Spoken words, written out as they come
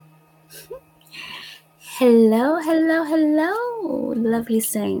Hello, hello, hello, lovely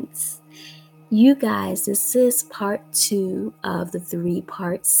saints. You guys, this is part two of the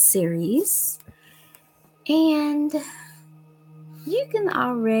three-part series. And you can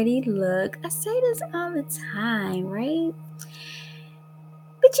already look, I say this all the time, right?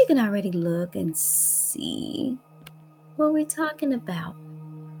 But you can already look and see what we're talking about.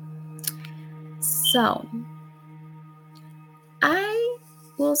 So, I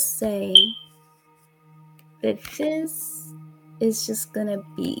will say that this is just gonna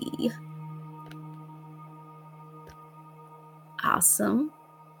be awesome.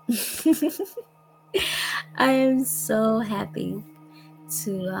 I am so happy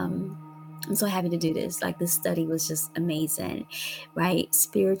to I'm so happy to do this. Like, this study was just amazing, right?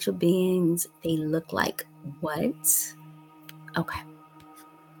 Spiritual beings, they look like what? Okay.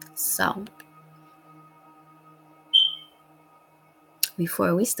 So,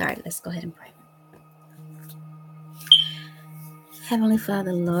 before we start, let's go ahead and pray. Heavenly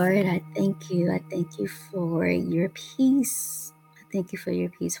Father, Lord, I thank you. I thank you for your peace. I thank you for your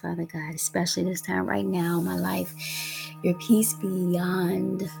peace, Father God, especially this time right now in my life. Your peace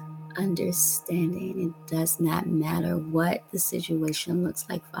beyond understanding. It does not matter what the situation looks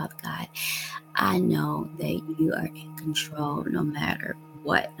like, Father God. I know that you are in control no matter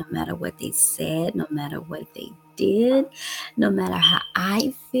what they said, no matter what they did, no matter how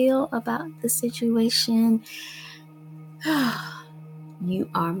I feel about the situation. You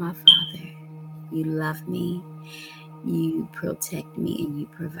are my Father. You love me, you protect me, and you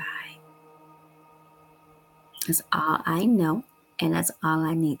provide. That's all I know, and that's all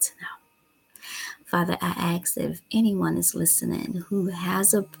I need to know. Father, I ask that if anyone is listening who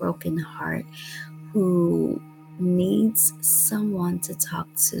has a broken heart, who needs someone to talk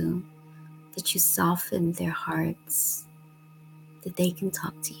to, that you soften their hearts, that they can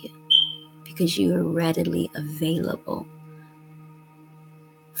talk to you because you are readily available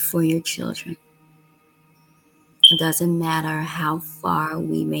for your children. It doesn't matter how far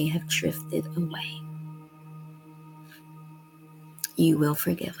we may have drifted away. You will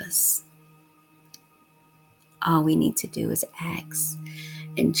forgive us. All we need to do is ask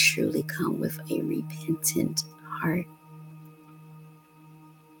and truly come with a repentant heart.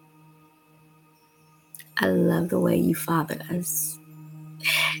 I love the way you father us.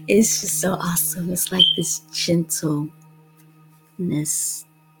 It's just so awesome. It's like this gentleness.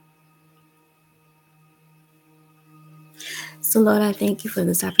 So, Lord, I thank you for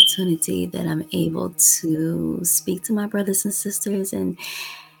this opportunity that I'm able to speak to my brothers and sisters and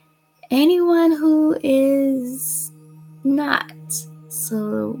anyone who is not.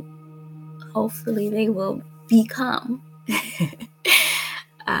 So, hopefully, they will become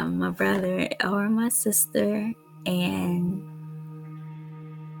my brother or my sister, and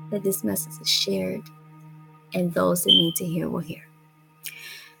that this message is shared, and those that need to hear will hear.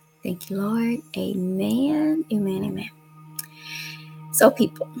 Thank you, Lord. Amen. Amen. Amen. So,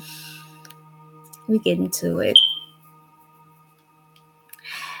 people, we get into it.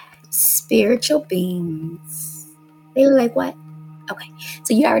 Spiritual beings. They look like what? Okay.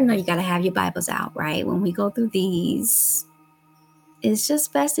 So you already know you got to have your Bibles out, right? When we go through these, it's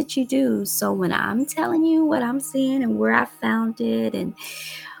just best that you do. So when I'm telling you what I'm seeing and where I found it and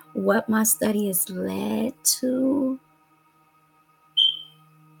what my study has led to,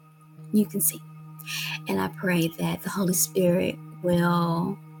 you can see. And I pray that the Holy Spirit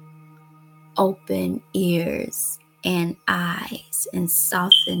will open ears and eyes and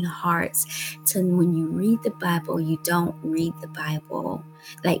soften hearts to when you read the Bible, you don't read the Bible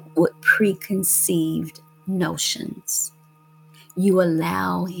like with preconceived notions. You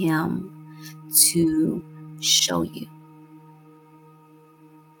allow Him to show you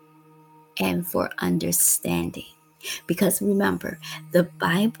and for understanding. Because remember, the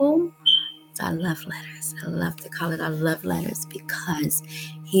Bible, I love letters. I love to call it our love letters because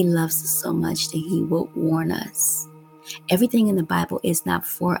He loves us so much that He will warn us. Everything in the Bible is not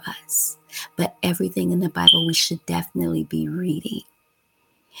for us, but everything in the Bible we should definitely be reading.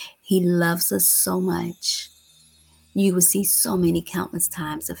 He loves us so much. You will see so many countless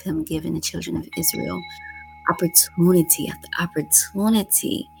times of Him giving the children of Israel opportunity after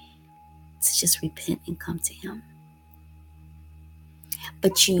opportunity to just repent and come to Him.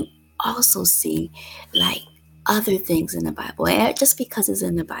 But you also see like other things in the Bible. And just because it's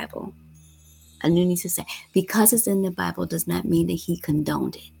in the Bible, I need to say, because it's in the Bible does not mean that He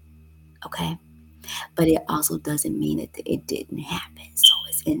condoned it. Okay? But it also doesn't mean that it didn't happen. So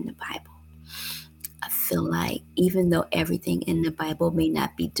it's in the Bible. I feel like even though everything in the Bible may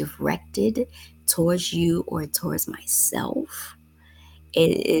not be directed towards you or towards myself,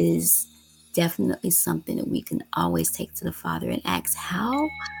 it is definitely something that we can always take to the Father and ask,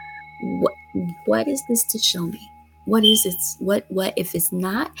 what what is this to show me? What is it? What if it's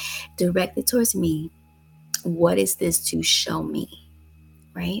not directed towards me? What is this to show me?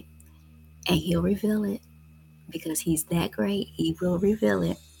 Right? And he'll reveal it because he's that great. He will reveal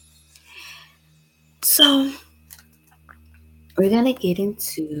it. So we're gonna get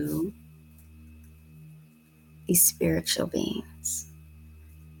into these spiritual beings.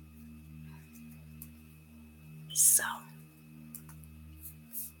 So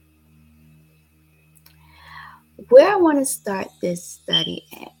where I want to start this study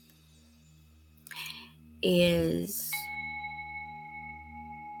at is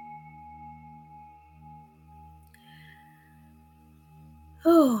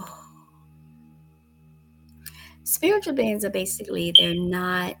spiritual beings are basically, they're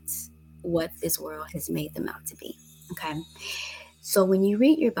not what this world has made them out to be. Okay. So when you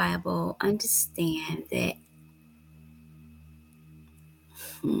read your Bible, understand that,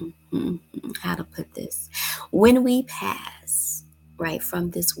 how to put this, when we pass, right, from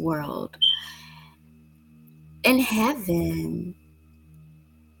this world, in heaven,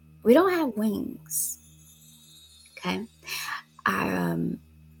 we don't have wings. Okay. Our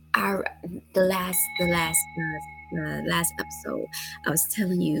our the last episode, I was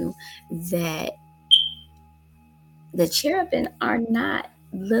telling you that the cherubim are not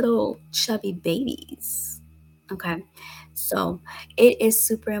little chubby babies. Okay. So it is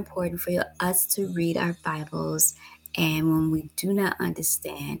super important for us to read our Bibles. And when we do not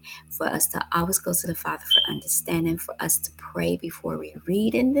understand, for us to always go to the Father for understanding, for us to pray before we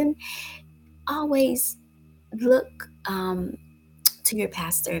read, and then always look to your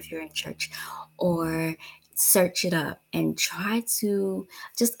pastor if you're in church, or search it up and try to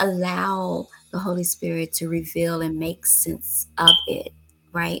just allow the Holy Spirit to reveal and make sense of it,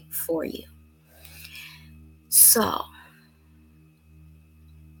 right, for you. So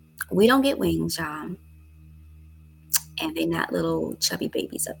we don't get wings, y'all, and they're not little chubby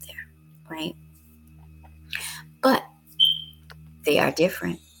babies up there, right? But they are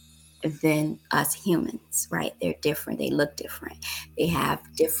different than us humans, right? They're different. They look different. They have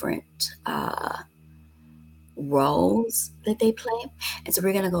different roles that they play. And so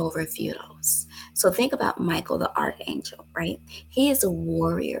we're going to go over a few of those. So think about Michael the archangel, right? He is a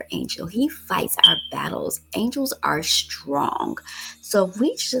warrior angel. He fights our battles. Angels are strong. So if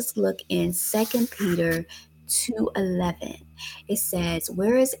we just look in 2 Peter 2:11, it says,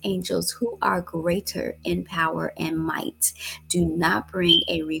 whereas angels who are greater in power and might do not bring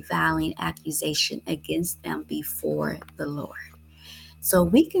a reviling accusation against them before the Lord. So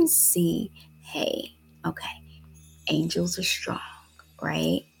we can see, hey, okay, angels are strong,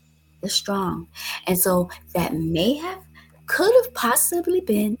 right? They're strong. And so that could have possibly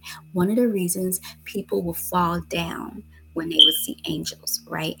been one of the reasons people will fall down when they would see angels,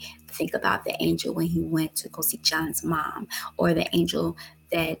 right? Think about the angel when he went to go see John's mom, or the angel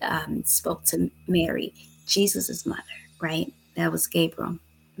that spoke to Mary, Jesus's mother, right? That was Gabriel,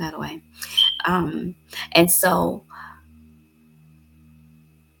 by the way. And so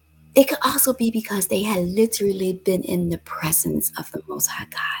it could also be because they had literally been in the presence of the Most High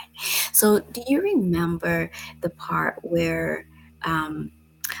God. So, do you remember the part where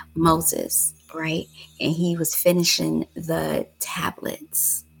Moses, right, and he was finishing the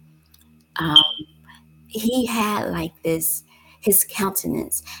tablets? Um, he had like this, his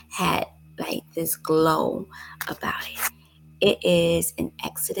countenance had like this glow about it. It is in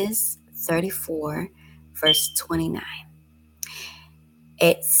Exodus 34, verse 29.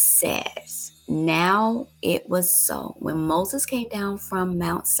 It says, now it was so when Moses came down from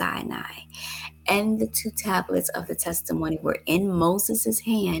Mount Sinai, and the two tablets of the testimony were in Moses'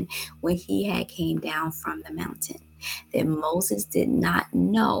 hand when he had came down from the mountain, that Moses did not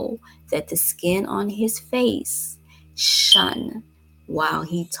know that the skin on his face shone while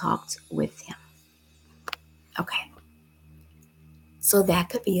he talked with him. Okay. So that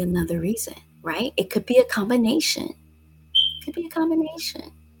could be another reason, right? It could be a combination. It could be a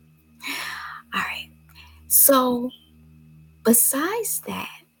combination. All right. So besides that,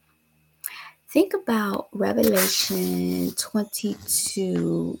 think about Revelation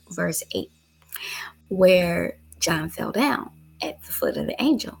 22, verse 8, where John fell down at the foot of the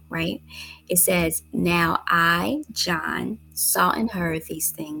angel, right? It says, now I, John, saw and heard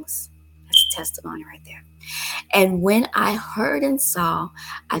these things. That's a testimony right there. And when I heard and saw,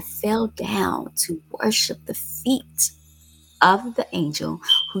 I fell down to worship the feet of the angel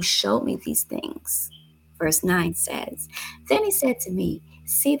who showed me these things. Verse 9 says, then he said to me,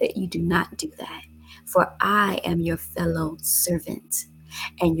 see that you do not do that, for I am your fellow servant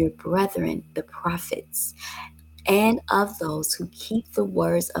and your brethren, the prophets, and of those who keep the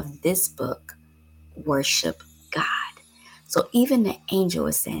words of this book, worship God. So even the angel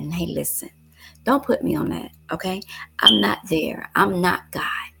is saying, hey, listen, don't put me on that, okay? I'm not there. I'm not God.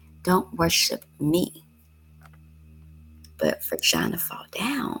 Don't worship me. But for John to fall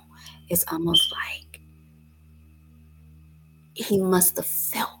down, it's almost like he must have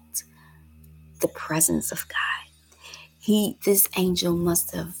felt the presence of God. This angel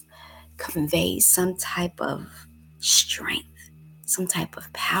must have conveyed some type of strength, some type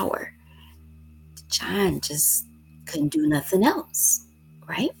of power. John just couldn't do nothing else,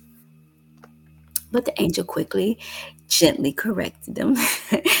 right? But the angel quickly, gently corrected them.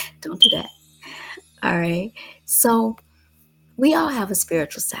 Don't do that. All right. So we all have a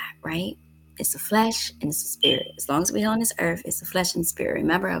spiritual side, right? It's a flesh and it's a spirit. As long as we're on this earth, it's a flesh and spirit.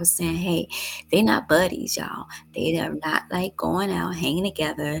 Remember, I was saying, hey, they're not buddies, y'all. They are not like going out, hanging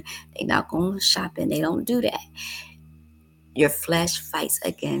together. They're not going shopping. They don't do that. Your flesh fights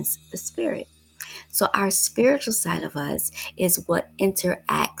against the spirit. So our spiritual side of us is what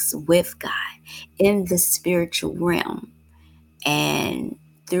interacts with God in the spiritual realm, and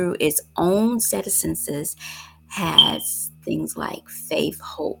through its own set of senses has things like faith,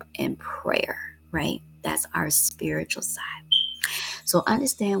 hope, and prayer, right? That's our spiritual side. So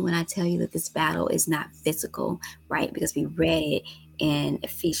understand when I tell you that this battle is not physical, right? Because we read it in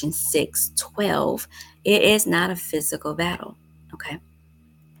Ephesians 6:12. It is not a physical battle, okay?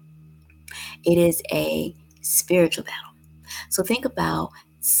 It is a spiritual battle. So think about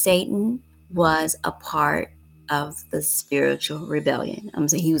Satan was a part of the spiritual rebellion. I'm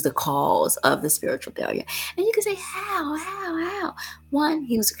saying he was the cause of the spiritual rebellion. And you can say, how? One,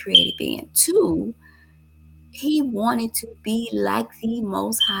 he was a created being. Two, he wanted to be like the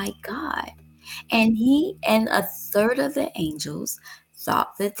Most High God. And he and a third of the angels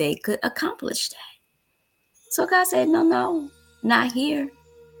thought that they could accomplish that. So God said, no, not here.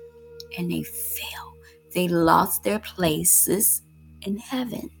 And they fell. They lost their places in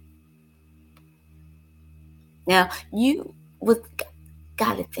heaven. Now, you would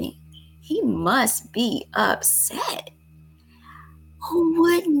got to think, he must be upset. Who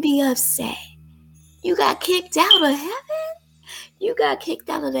wouldn't be upset? You got kicked out of heaven? You got kicked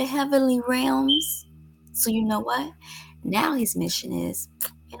out of the heavenly realms. So you know what? Now his mission is,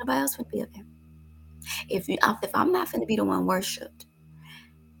 ain't nobody else would be up there. If I'm not going to be the one worshipped,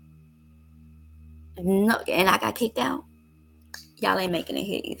 no, and I got kicked out, y'all ain't making it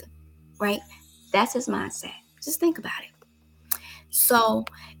here either, right? That's his mindset. Just think about it. So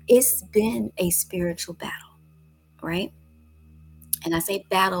it's been a spiritual battle, right? And I say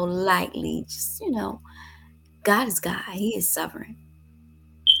battle lightly, just, God is God, He is sovereign.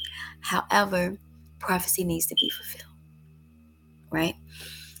 However, prophecy needs to be fulfilled, right?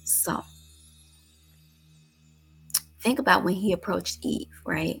 So think about when He approached Eve,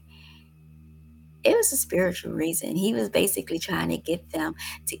 right? It was a spiritual reason. He was basically trying to get them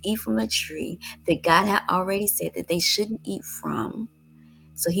to eat from a tree that God had already said that they shouldn't eat from.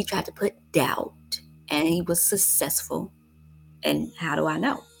 So He tried to put doubt, and He was successful. And how do I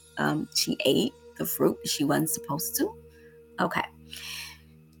know? She ate the fruit she wasn't supposed to. Okay.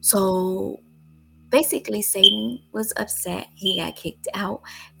 So basically, Satan was upset. He got kicked out.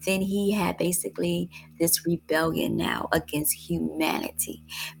 Then he had basically this rebellion now against humanity,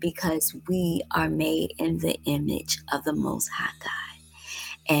 because we are made in the image of the Most High God.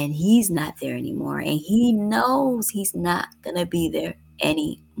 And He's not there anymore. And He knows He's not going to be there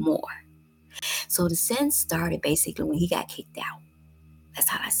anymore. So the sin started basically when He got kicked out. That's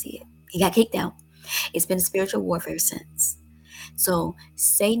how I see it. He got kicked out. It's been a spiritual warfare since. So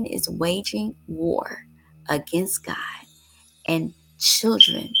Satan is waging war against God and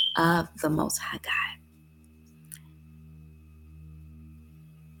children of the Most High God.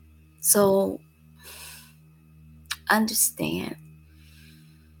 So understand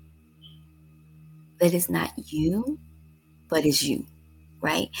that it's not you, but it's you,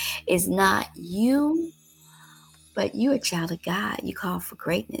 right? It's not you, but you're a child of God. You call for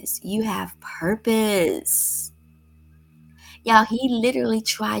greatness. You have purpose. Y'all, he literally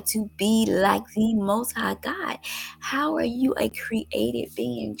tried to be like the Most High God. How are you, a created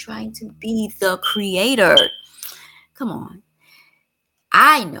being, trying to be the creator? Come on.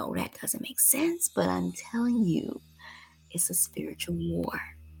 I know that doesn't make sense, but I'm telling you, it's a spiritual war.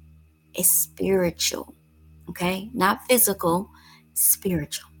 It's spiritual, okay? Not physical,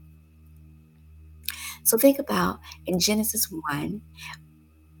 spiritual. So think about in Genesis 1,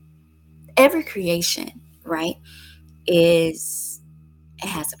 every creation, right, it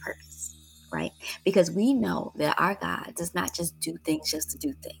has a purpose. right? Because we know that our God does not just do things just to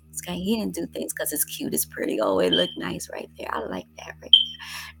do things. Okay, He didn't do things because it's cute, it's pretty. Oh, it looked nice right there. I like that right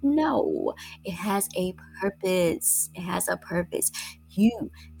there. No, it has a purpose. It has a purpose.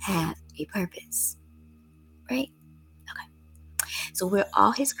 You have a purpose, right? Okay, so we're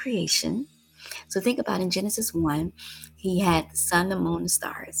all His creation. So think about in Genesis 1, He had the sun, the moon, the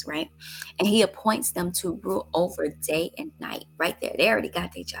stars, right? And He appoints them to rule over day and night, right there. They already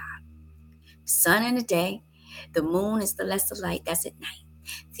got their job. Sun in the day, the moon is the lesser light, that's at night.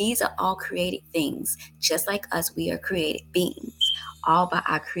 These are all created things. Just like us, we are created beings. All by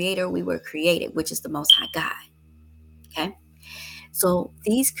our Creator, we were created, which is the Most High God. Okay? So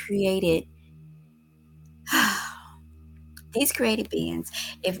these created beings,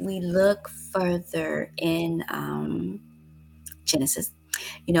 if we look further in Genesis,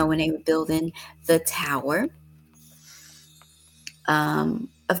 when they were building the Tower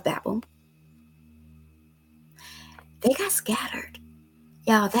of Babel, they got scattered.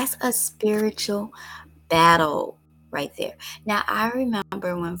 Y'all, that's a spiritual battle right there. Now, I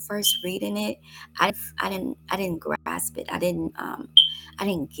remember when first reading it, I didn't grasp it. I didn't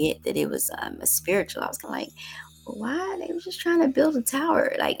get that it was a spiritual. I was kind of like, why? They were just trying to build a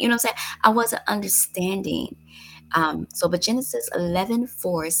tower. Like, you know what I'm saying? I wasn't understanding. But Genesis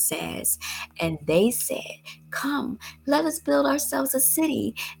 11:4 says, and they said, come, let us build ourselves a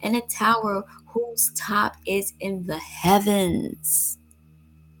city and a tower whose top is in the heavens.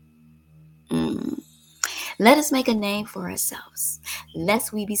 Let us make a name for ourselves,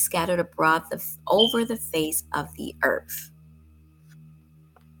 lest we be scattered abroad over the face of the earth.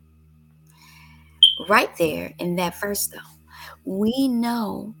 Right there in that verse, though, we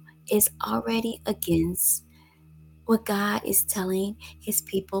know it's already against what God is telling His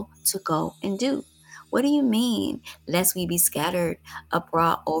people to go and do. What do you mean, lest we be scattered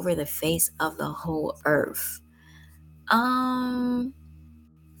abroad over the face of the whole earth?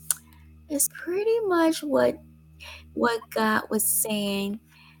 It's pretty much what God was saying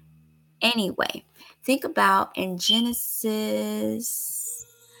anyway. Think about in Genesis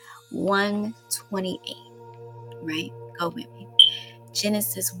 1:28, right? Go with me.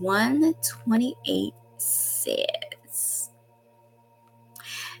 Genesis 1:28 says,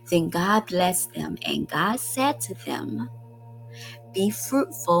 then God blessed them, and God said to them, be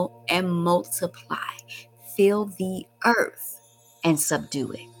fruitful and multiply, fill the earth and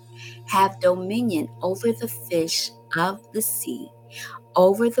subdue it. Have dominion over the fish of the sea,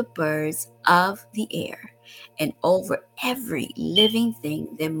 over the birds of the air, and over every living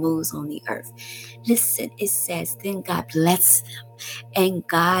thing that moves on the earth. Listen, it says, then God blessed them, and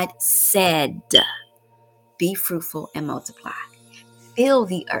God said, be fruitful and multiply, fill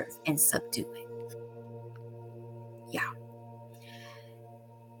the earth and subdue it. Yeah.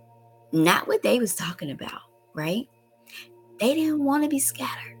 Not what they was talking about, right? They didn't want to be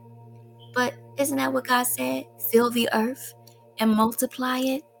scattered. But isn't that what God said? Fill the earth and multiply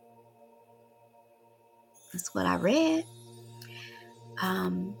it. That's what I read.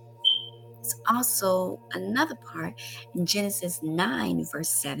 It's also another part in Genesis 9, verse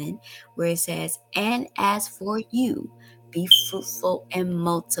 7, where it says, and as for you, be fruitful and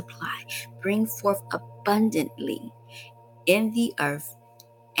multiply, bring forth abundantly in the earth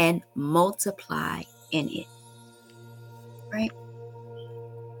and multiply in it. Right?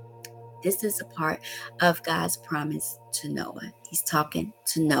 This is a part of God's promise to Noah. He's talking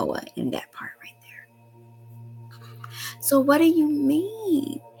to Noah in that part right there. So what do you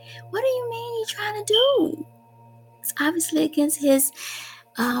mean? What do you mean you're trying to do? It's obviously against his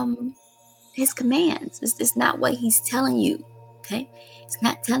commands. It's not what he's telling you. Okay? It's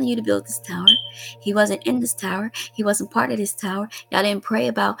not telling you to build this tower. He wasn't in this tower. He wasn't part of this tower. Y'all didn't pray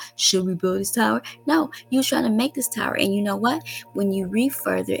about, should we build this tower? No, you was trying to make this tower. And you know what? When you read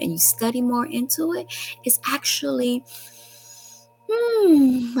further and you study more into it, it's actually,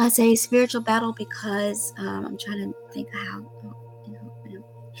 I say spiritual battle because I'm trying to think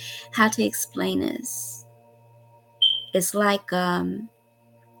how to explain this. It's like when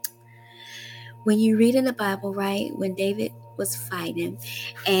you read in the Bible, right, when David was fighting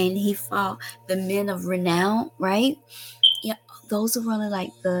and he fought the men of renown, right? Yeah, those are really like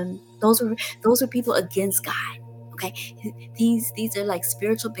those are people against God. Okay, these are like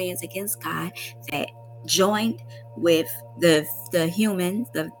spiritual beings against God that joined with the humans,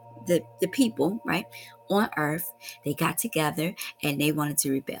 the people, right, on earth. They got together and they wanted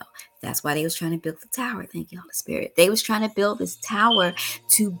to rebel. That's why they was trying to build the tower. Thank you, Holy Spirit. They was trying to build this tower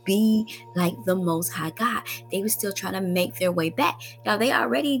to be like the Most High God. They were still trying to make their way back. Now they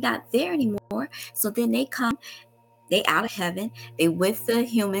already not there anymore. So then they come, They out of heaven. They with the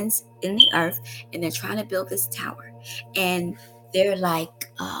humans in the earth, and they're trying to build this tower. And they're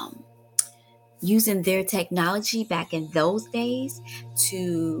like using their technology back in those days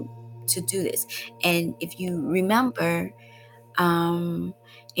to do this. And if you remember,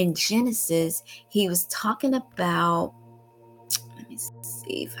 in Genesis, he was talking about, let me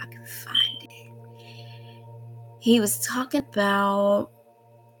see if I can find it. He was talking about,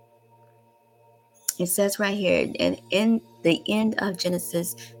 it says right here, and in the end of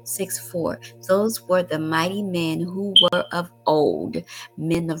Genesis 6:4, those were the mighty men who were of old,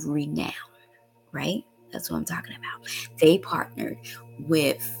 men of renown, right? That's what I'm talking about. They partnered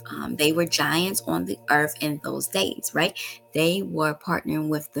with, they were giants on the earth in those days, right? They were partnering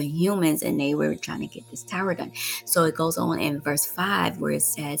with the humans and they were trying to get this tower done. So it goes on in verse 5 where it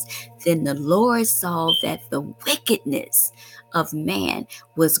says, then the Lord saw that the wickedness of man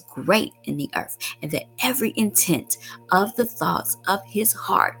was great in the earth, and that every intent of the thoughts of his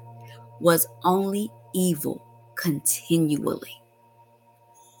heart was only evil continually.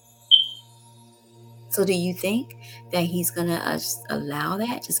 So do you think that he's going to allow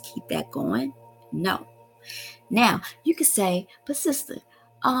that? Just keep that going? No. Now, you could say, but sister,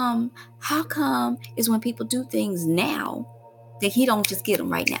 how come is when people do things now that he don't just get them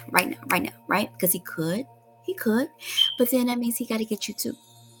right now, right? Because he could. But then that means he got to get you too.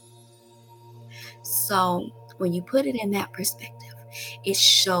 So when you put it in that perspective, it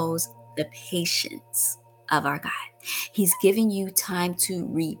shows the patience of our God. He's giving you time to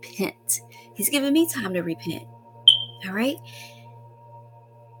repent. He's giving me time to repent. All right?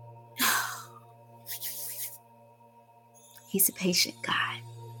 He's a patient God.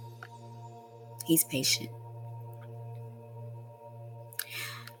 He's patient.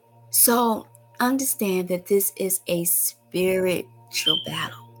 So understand that this is a spiritual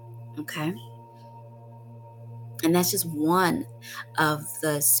battle. Okay? And that's just one of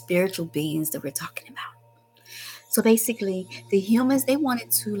the spiritual beings that we're talking about. So basically, the humans, they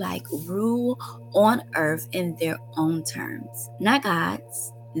wanted to like rule on earth in their own terms, not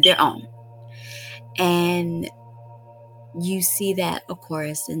God's, their own. And you see that, of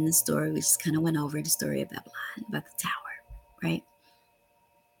course, in the story, we just kind of went over the story of Babylon, about the tower, right?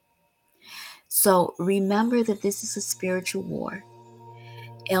 So remember that this is a spiritual war.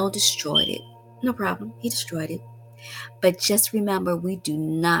 El destroyed it. No problem. He destroyed it. But just remember, we do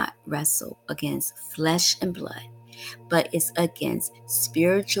not wrestle against flesh and blood, but it's against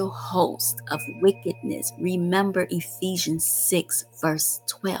spiritual hosts of wickedness. Remember Ephesians 6, verse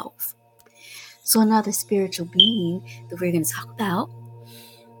 12. So another spiritual being that we're going to talk about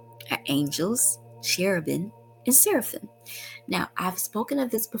are angels, cherubim, and seraphim. Now, I've spoken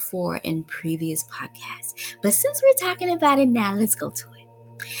of this before in previous podcasts, but since we're talking about it now, let's go to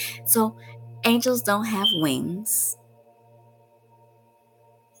it. So angels don't have wings.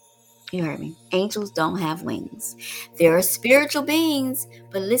 You heard me. Angels don't have wings. There are spiritual beings,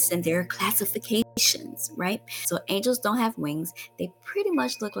 but listen, there are classifications, right? So angels don't have wings. They pretty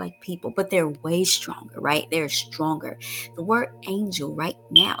much look like people, but they're way stronger, right? They're stronger. The word angel right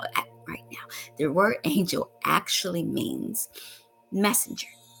now, the word angel actually means messenger,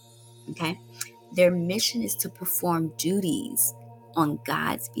 okay? Their mission is to perform duties on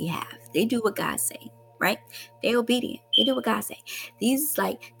God's behalf. They do what God say, right? They obedient. They do what God say. These,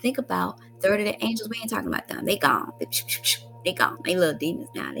 like, think about third of the angels. We ain't talking about them. They gone. They gone. They little demons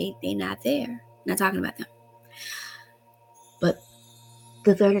now. They not there. Not talking about them. But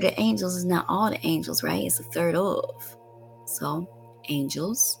the third of the angels is not all the angels, right? It's a third of. So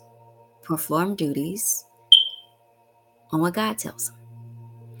angels perform duties on what God tells them.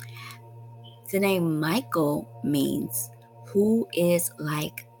 The name Michael means who is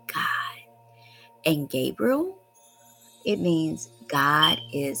like God. And Gabriel, it means God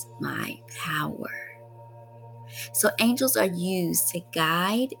is my power. So angels are used to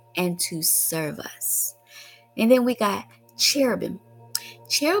guide and to serve us. And then we got cherubim.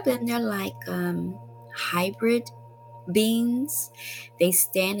 Cherubim, they're like hybrid beings. They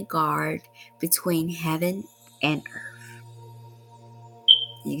stand guard between heaven and earth.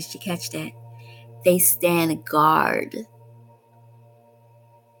 You should catch that. They stand guard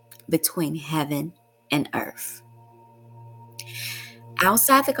between heaven and earth.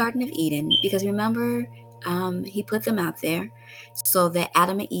 Outside the Garden of Eden, because remember, he put them out there so that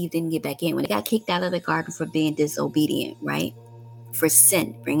Adam and Eve didn't get back in. When they got kicked out of the garden for being disobedient, right? For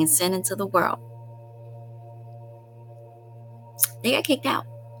sin, bringing sin into the world. They got kicked out.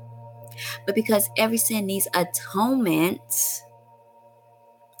 But because every sin needs atonement,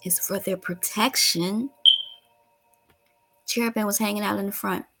 is for their protection, cherubim was hanging out in the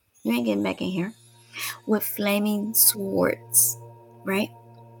front. You ain't getting back in here. with flaming swords, right?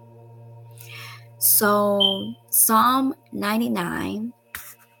 So Psalm 99,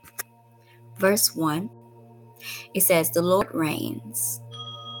 verse 1, it says, the Lord reigns.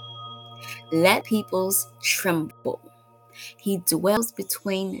 Let peoples tremble. He dwells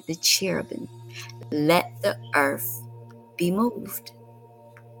between the cherubim. Let the earth be moved.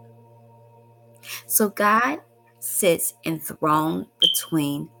 So God sits enthroned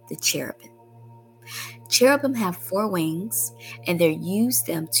between the cherubim. Cherubim have 4 wings, and they use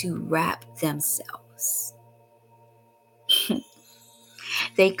them to wrap themselves.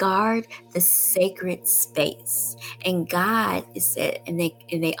 They guard the sacred space, and God is said, and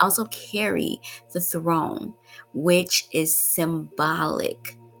they also carry the throne, which is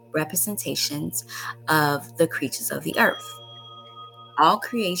symbolic representations of the creatures of the earth. All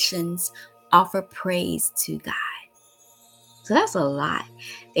creations offer praise to God. So that's a lot.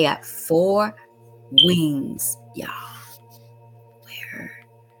 They got 4 wings, y'all.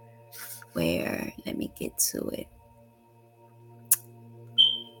 Where? Let me get to it.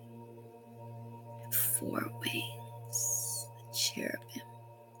 4 wings. Cherubim.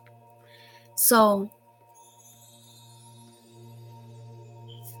 So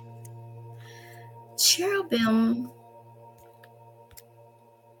cherubim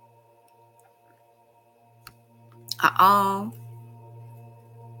are all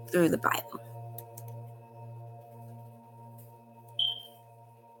through the Bible.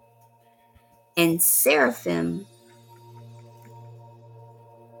 And seraphim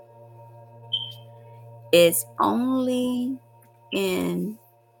is only in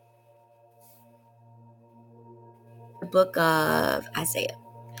the book of Isaiah.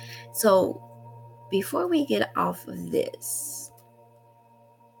 So before we get off of this,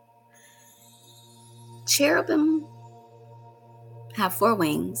 cherubim have 4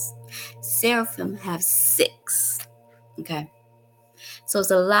 wings. Seraphim have 6. Okay. So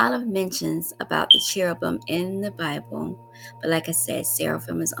it's a lot of mentions about the cherubim in the Bible. But like I said,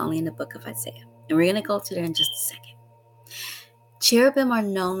 seraphim is only in the book of Isaiah. And we're going to go to there in just a second. Cherubim are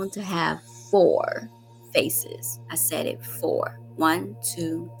known to have 4 faces. I said it 4. 1,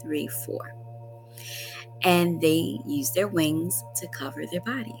 2, 3, 4. And they use their wings to cover their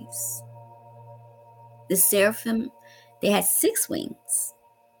bodies. The seraphim, they had 6 wings,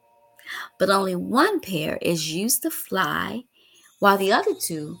 but only 1 pair is used to fly, while the other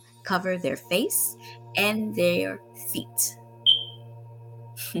 2 cover their face and their feet.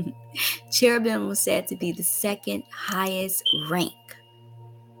 Cherubim was said to be the second highest rank,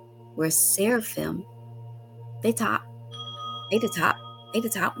 where seraphim, they top. They the top. They the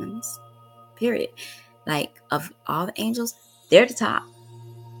top ones. Period. Like, of all the angels, they're the top.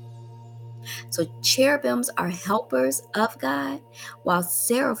 So cherubims are helpers of God, while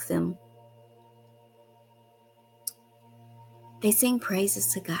seraphim, they sing praises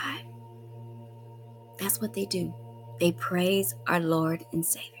to God. That's what they do. They praise our Lord and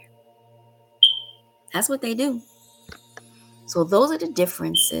Savior. That's what they do. So those are the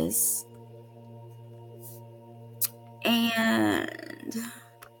differences. And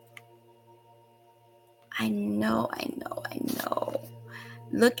I know.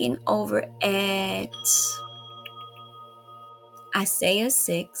 Looking over at Isaiah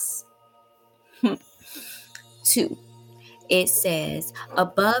 6, 2, it says,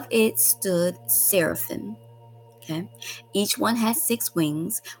 above it stood seraphim. Okay. Each one has 6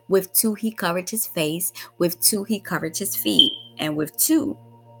 wings. With 2 he covered his face. With 2 he covered his feet. And with 2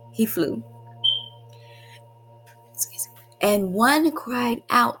 he flew. And one cried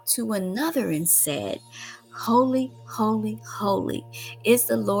out to another and said, holy, holy, holy is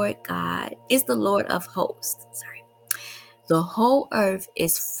the Lord God, is the Lord of hosts. Sorry. The whole earth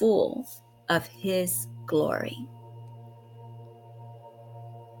is full of his glory.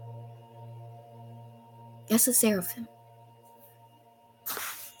 That's a seraphim.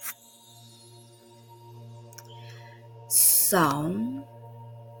 So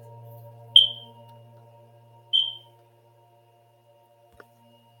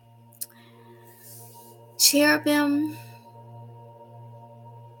cherubim,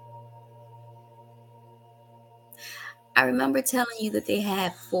 I remember telling you that they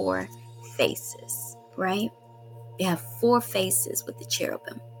have 4 faces, right? They have 4 faces with the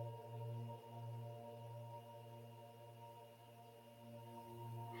cherubim.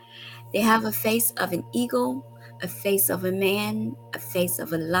 They have a face of an eagle, a face of a man, a face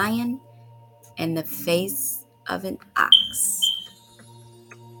of a lion, and the face of an ox.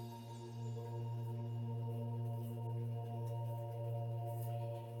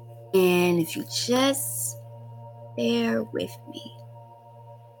 And if you just bear with me,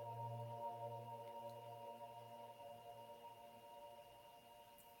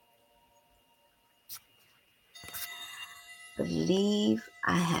 believe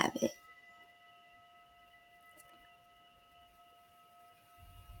I have it.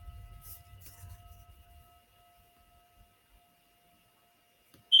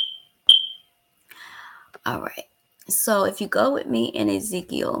 All right. So if you go with me in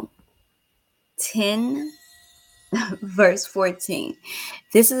Ezekiel 10, verse 14,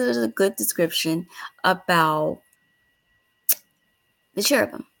 this is a good description about the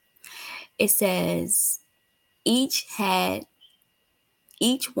cherubim. It says, each had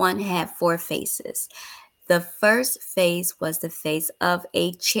each one had four faces. The first face was the face of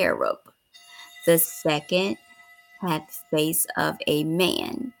a cherub. The second had the face of a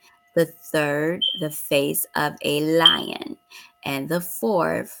man. The third, the face of a lion. And the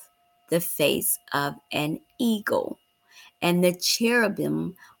fourth, the face of an eagle. And the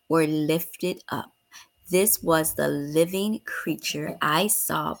cherubim were lifted up. This was the living creature I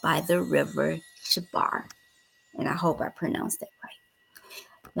saw by the river Shabar. And I hope I pronounced that right.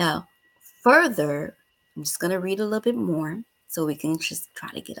 Now, further, I'm just going to read a little bit more so we can just try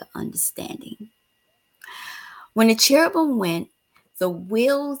to get an understanding. When the cherubim went, the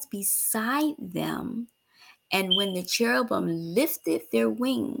wheels beside them, and when the cherubim lifted their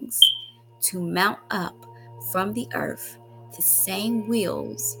wings to mount up from the earth, the same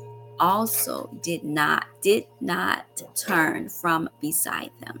wheels also did not turn from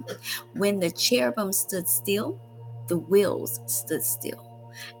beside them. When the cherubim stood still, the wheels stood still.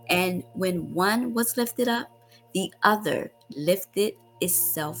 And when one was lifted up, the other lifted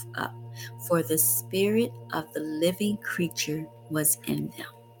itself up, for the spirit of the living creature was in them.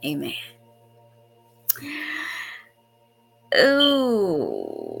 Amen.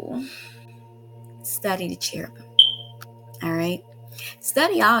 Ooh. Study the cherubim. All right.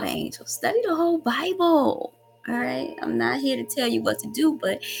 Study all the angels. Study the whole Bible. All right. I'm not here to tell you what to do,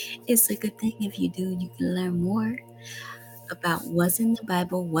 but it's a good thing if you do. You can learn more about what's in the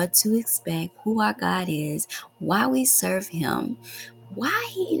Bible, what to expect, who our God is, why we serve Him, why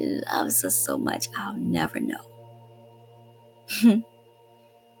He loves us so much. I'll never know.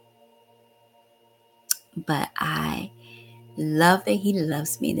 But I love that He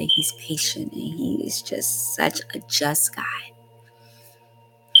loves me, that He's patient, and He is just such a just God.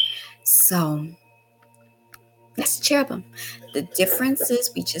 So that's cherubim. The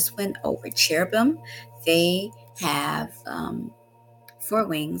differences we just went over. Cherubim, they have 4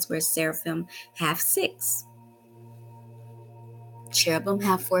 wings, where seraphim have 6. Cherubim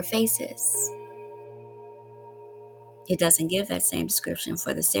have 4 faces. It doesn't give that same description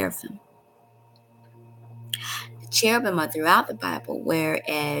for the seraphim. The cherubim are throughout the Bible,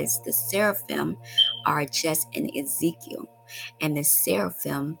 whereas the seraphim are just in Ezekiel. And the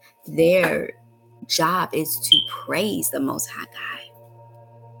seraphim, their job is to praise the Most High God.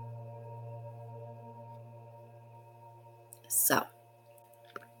 So,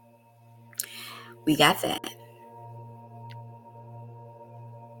 we got that.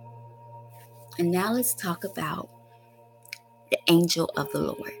 And now let's talk about the angel of the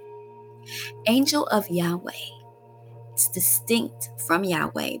Lord. Angel of Yahweh. It's distinct from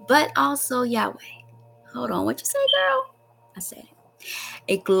Yahweh, but also Yahweh. Hold on, what you say, girl? I said it.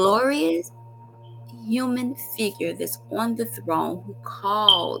 A glorious human figure that's on the throne who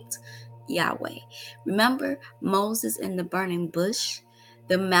called Yahweh. Remember Moses in the burning bush?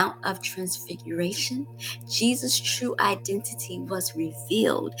 The Mount of Transfiguration? Jesus' true identity was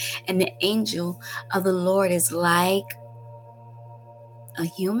revealed, and the angel of the Lord is like a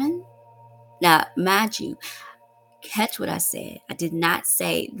human. Now, mind you, catch what I said. I did not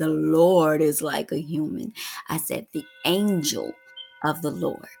say the Lord is like a human. I said the angel of the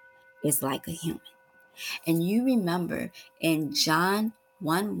Lord is like a human. And you remember in John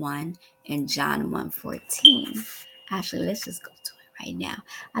 1:1 and John 1:14. Actually, let's just go to it right now.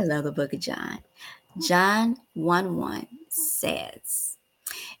 I love the book of John. John 1:1 says,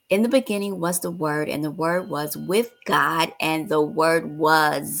 in the beginning was the Word, and the Word was with God, and the Word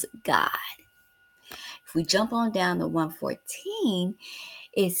was God. If we jump on down to 1:14,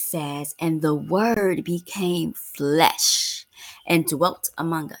 it says, and the Word became flesh and dwelt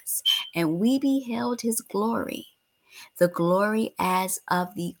among us, and we beheld his glory, the glory as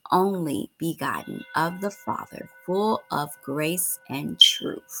of the only begotten of the Father, full of grace and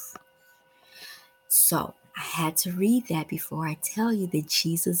truth. So I had to read that before I tell you that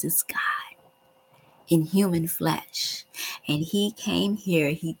Jesus is God in human flesh. And he came here,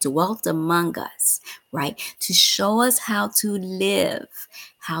 he dwelt among us, right? To show us how to live,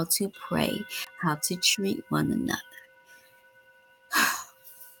 how to pray, how to treat one another.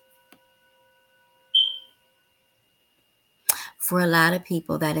 For a lot of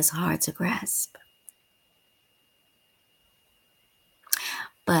people, that is hard to grasp.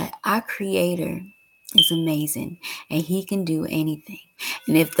 But our Creator is amazing, and He can do anything.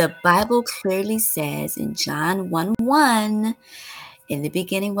 And if the Bible clearly says in John 1:1, in the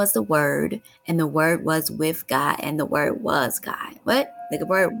beginning was the Word, and the Word was with God, and the Word was God. What? The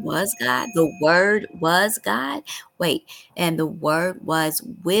Word was God? The Word was God? Wait, and the Word was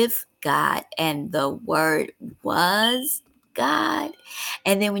with God, and the Word was God.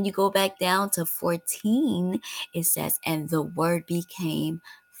 And then when you go back down to 14, it says, and the Word became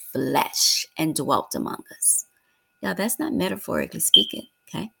flesh and dwelt among us. Yeah, that's not metaphorically speaking,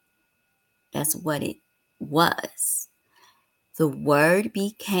 okay? That's what it was. The Word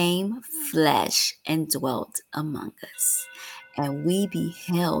became flesh and dwelt among us, and we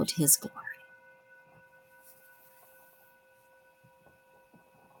beheld His glory.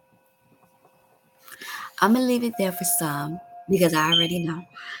 I'm going to leave it there for some because I already know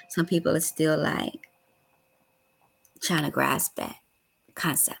some people are still like trying to grasp that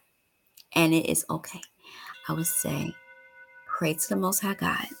concept, and it is okay. I would say, pray to the Most High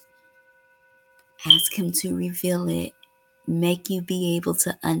God, ask Him to reveal it, make you be able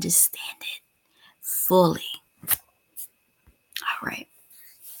to understand it fully. All right.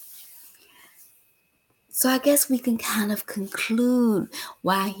 So I guess we can kind of conclude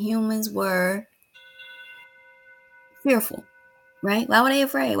why humans were fearful, right? Why were they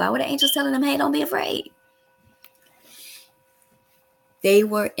afraid? Why were the angels telling them, hey, don't be afraid? They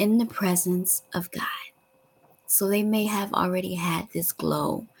were in the presence of God. So they may have already had this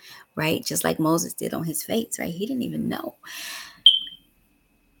glow, right? Just like Moses did on his face, right? He didn't even know.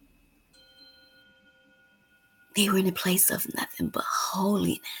 They were in a place of nothing but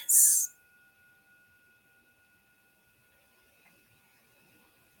holiness.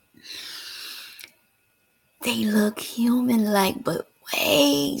 They look human-like, but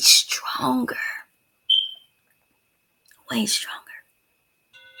way stronger. Way stronger.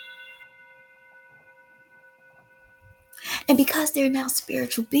 And because they're now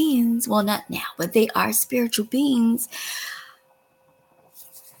spiritual beings, well, not now, but they are spiritual beings,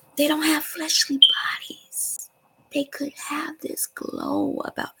 they don't have fleshly bodies. They could have this glow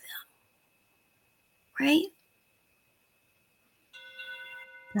about them, right?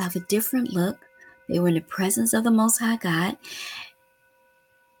 They have a different look. They were in the presence of the Most High God.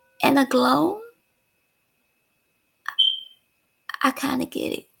 And a glow, I kind of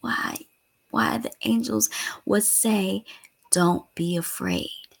get it. Why the angels would say, don't be afraid.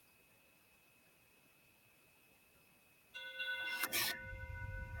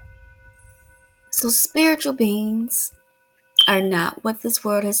 So spiritual beings are not what this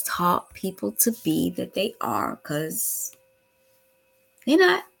world has taught people to be that they are, because they're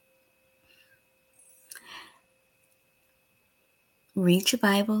not. Read your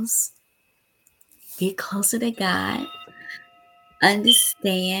Bibles. Get closer to God.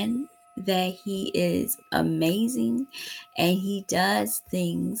 Understand that He is amazing and He does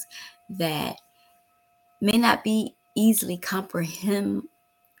things that may not be easily comprehend.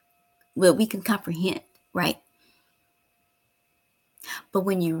 Well, we can comprehend, right? But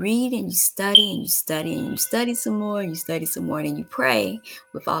when you read and you study and you study and you study some more and you study some more and you pray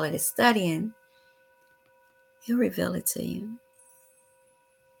with all of this studying, He'll reveal it to you.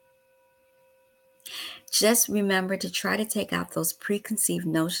 Just remember to try to take out those preconceived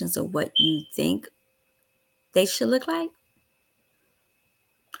notions of what you think they should look like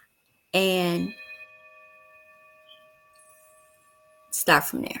and start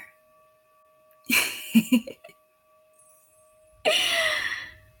from there.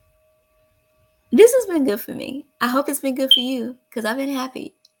 This has been good for me. I hope it's been good for you because I've been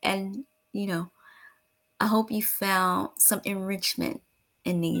happy. And, I hope you found some enrichment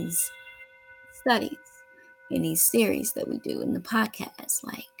in these studies, in these series that we do in the podcast.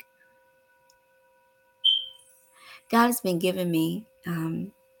 Like, God has been giving me,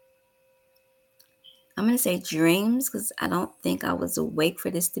 I'm going to say dreams because I don't think I was awake for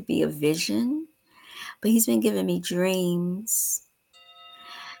this to be a vision, but He's been giving me dreams.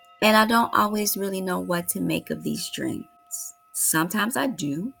 And I don't always really know what to make of these dreams. Sometimes I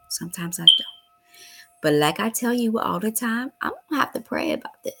do, sometimes I don't. But like I tell you all the time, I'm going to have to pray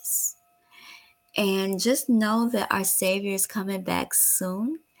about this. And just know that our Savior is coming back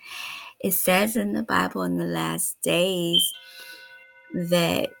soon. It says in the Bible in the last days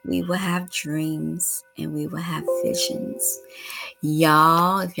that we will have dreams and we will have visions.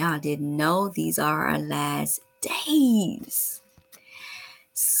 Y'all, if y'all didn't know, these are our last days.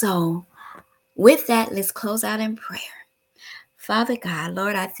 So with that, let's close out in prayer. Father God,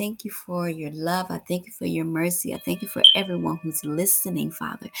 Lord, I thank you for your love. I thank you for your mercy. I thank you for everyone who's listening,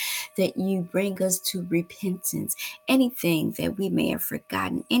 Father, that you bring us to repentance. Anything that we may have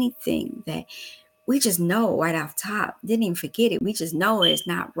forgotten, anything that we just know right off top, didn't even forget it. We just know it's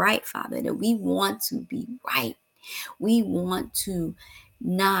not right, Father, that we want to be right. We want to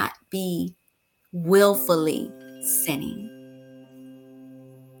not be willfully sinning.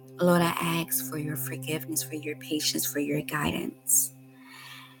 Lord, I ask for your forgiveness, for your patience, for your guidance.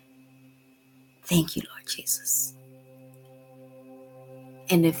 Thank you, Lord Jesus.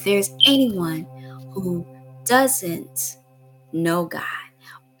 And if there's anyone who doesn't know God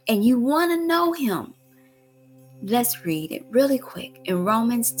and you want to know him, let's read it really quick. In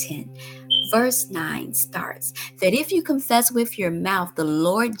Romans 10, verse 9 starts that if you confess with your mouth the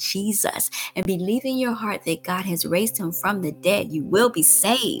Lord Jesus and believe in your heart that God has raised him from the dead, you will be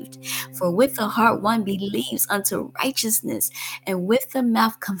saved. For with the heart one believes unto righteousness, and with the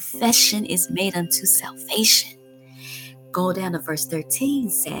mouth confession is made unto salvation. Go down to verse 13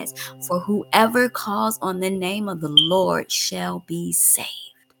 says, for whoever calls on the name of the Lord shall be saved.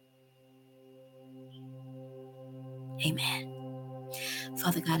 Amen.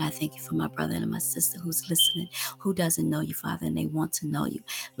 Father God, I thank you for my brother and my sister who's listening, who doesn't know you, Father, and they want to know you.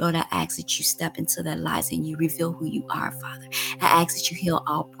 Lord, I ask that you step into their lives and you reveal who you are, Father. I ask that you heal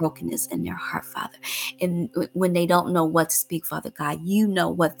all brokenness in their heart, Father. And when they don't know what to speak, Father God, you know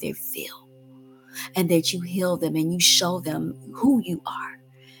what they feel. And that you heal them and you show them who you are,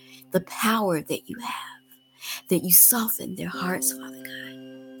 the power that you have, that you soften their hearts, Father God,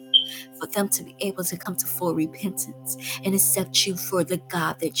 for them to be able to come to full repentance and accept you for the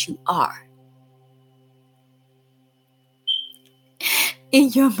God that you are. In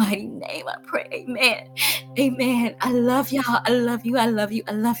your mighty name, I pray. Amen. Amen. I love y'all. I love you. I love you.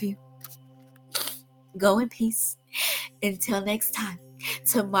 I love you. Go in peace. Until next time.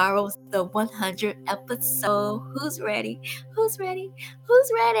 Tomorrow's the 100th episode. Who's ready? Who's ready?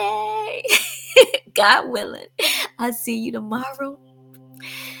 Who's ready? God willing. I'll see you tomorrow.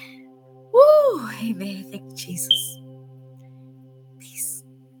 Woo. Amen. Thank you, Jesus.